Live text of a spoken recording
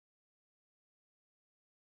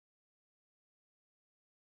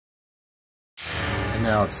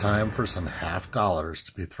Now it's time for some half dollars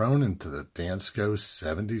to be thrown into the Dansco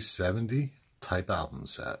 7070 type album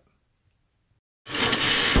set.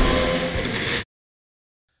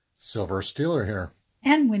 Silver Steeler here.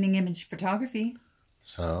 And Winning Image Photography.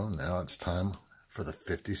 So now it's time for the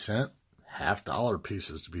 50-cent half dollar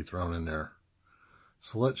pieces to be thrown in there.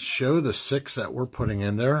 So let's show the 6 that we're putting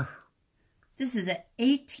in there. This is an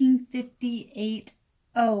 1858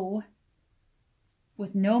 O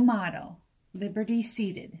with no motto. Liberty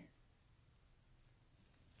seated.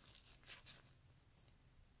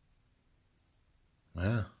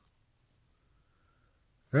 Yeah.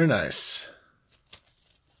 Very nice.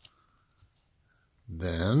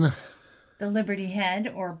 Then the Liberty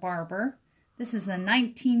Head or Barber. This is a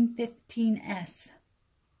 1915S.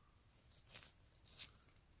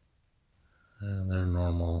 And they're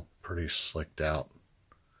normal, pretty slicked out.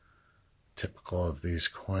 Typical of these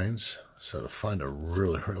coins. So to find a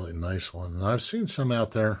really, really nice one, and I've seen some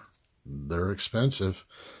out there, they're expensive.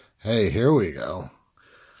 Hey, here we go.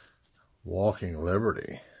 Walking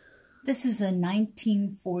Liberty. This is a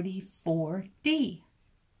 1944D.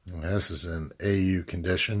 And this is in AU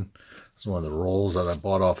condition. This is one of the rolls that I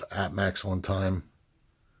bought off AtMax one time.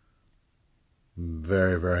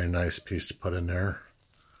 Very, very nice piece to put in there.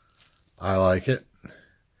 I like it.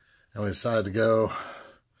 And we decided to go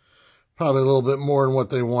probably a little bit more than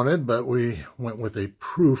what they wanted, but we went with a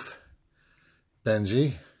proof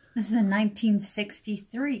Benji. This is a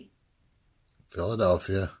 1963.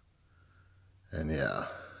 Philadelphia. And yeah,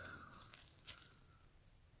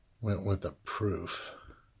 went with a proof.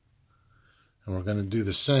 And we're going to do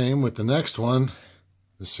the same with the next one,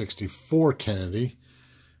 the 64 Kennedy.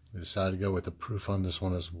 We decided to go with a proof on this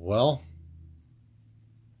one as well.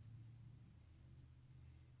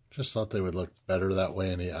 Just thought they would look better that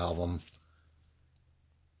way in the album.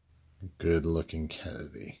 Good looking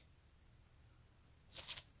Kennedy.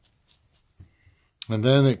 And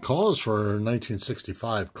then it calls for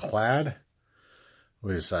 1965 Clad.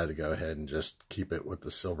 We decided to go ahead and just keep it with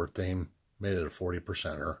the silver theme. Made it a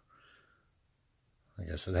 40%er. I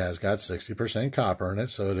guess it has got 60% copper in it,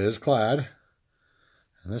 so it is Clad.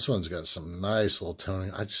 And this one's got some nice little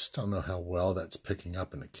toning. I just don't know how well that's picking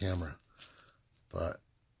up in the camera. But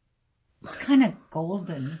it's kind of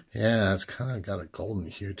golden. Yeah, it's kind of got a golden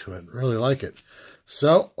hue to it. Really like it.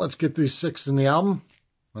 So let's get these 6 in the album,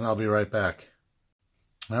 and I'll be right back.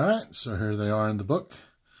 All right, so here they are in the book.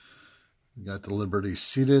 We got the Liberty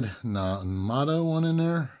Seated non-motto one in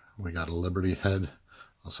there. We got a Liberty Head,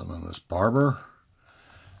 also known as Barber,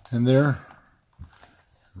 in there.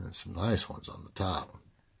 And then some nice ones on the top.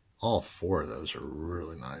 All 4 of those are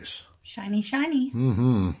really nice. Shiny, shiny.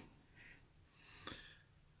 Mm-hmm.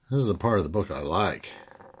 This is the part of the book I like.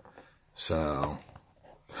 So,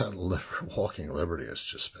 that Walking Liberty is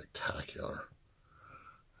just spectacular.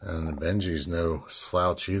 And the Benji's no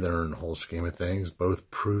slouch either in the whole scheme of things.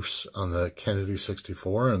 Both proofs on the Kennedy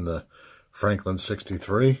 64 and the Franklin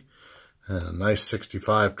 63. And a nice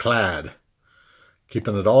 65 Clad.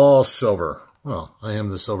 Keeping it all silver. Well, I am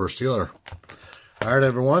the Silver Steeler. All right,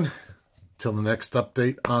 everyone. Till the next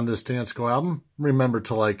update on this Dansco album, remember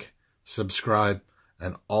to like, subscribe,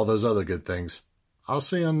 and all those other good things. I'll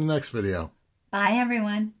see you on the next video. Bye,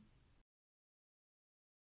 everyone.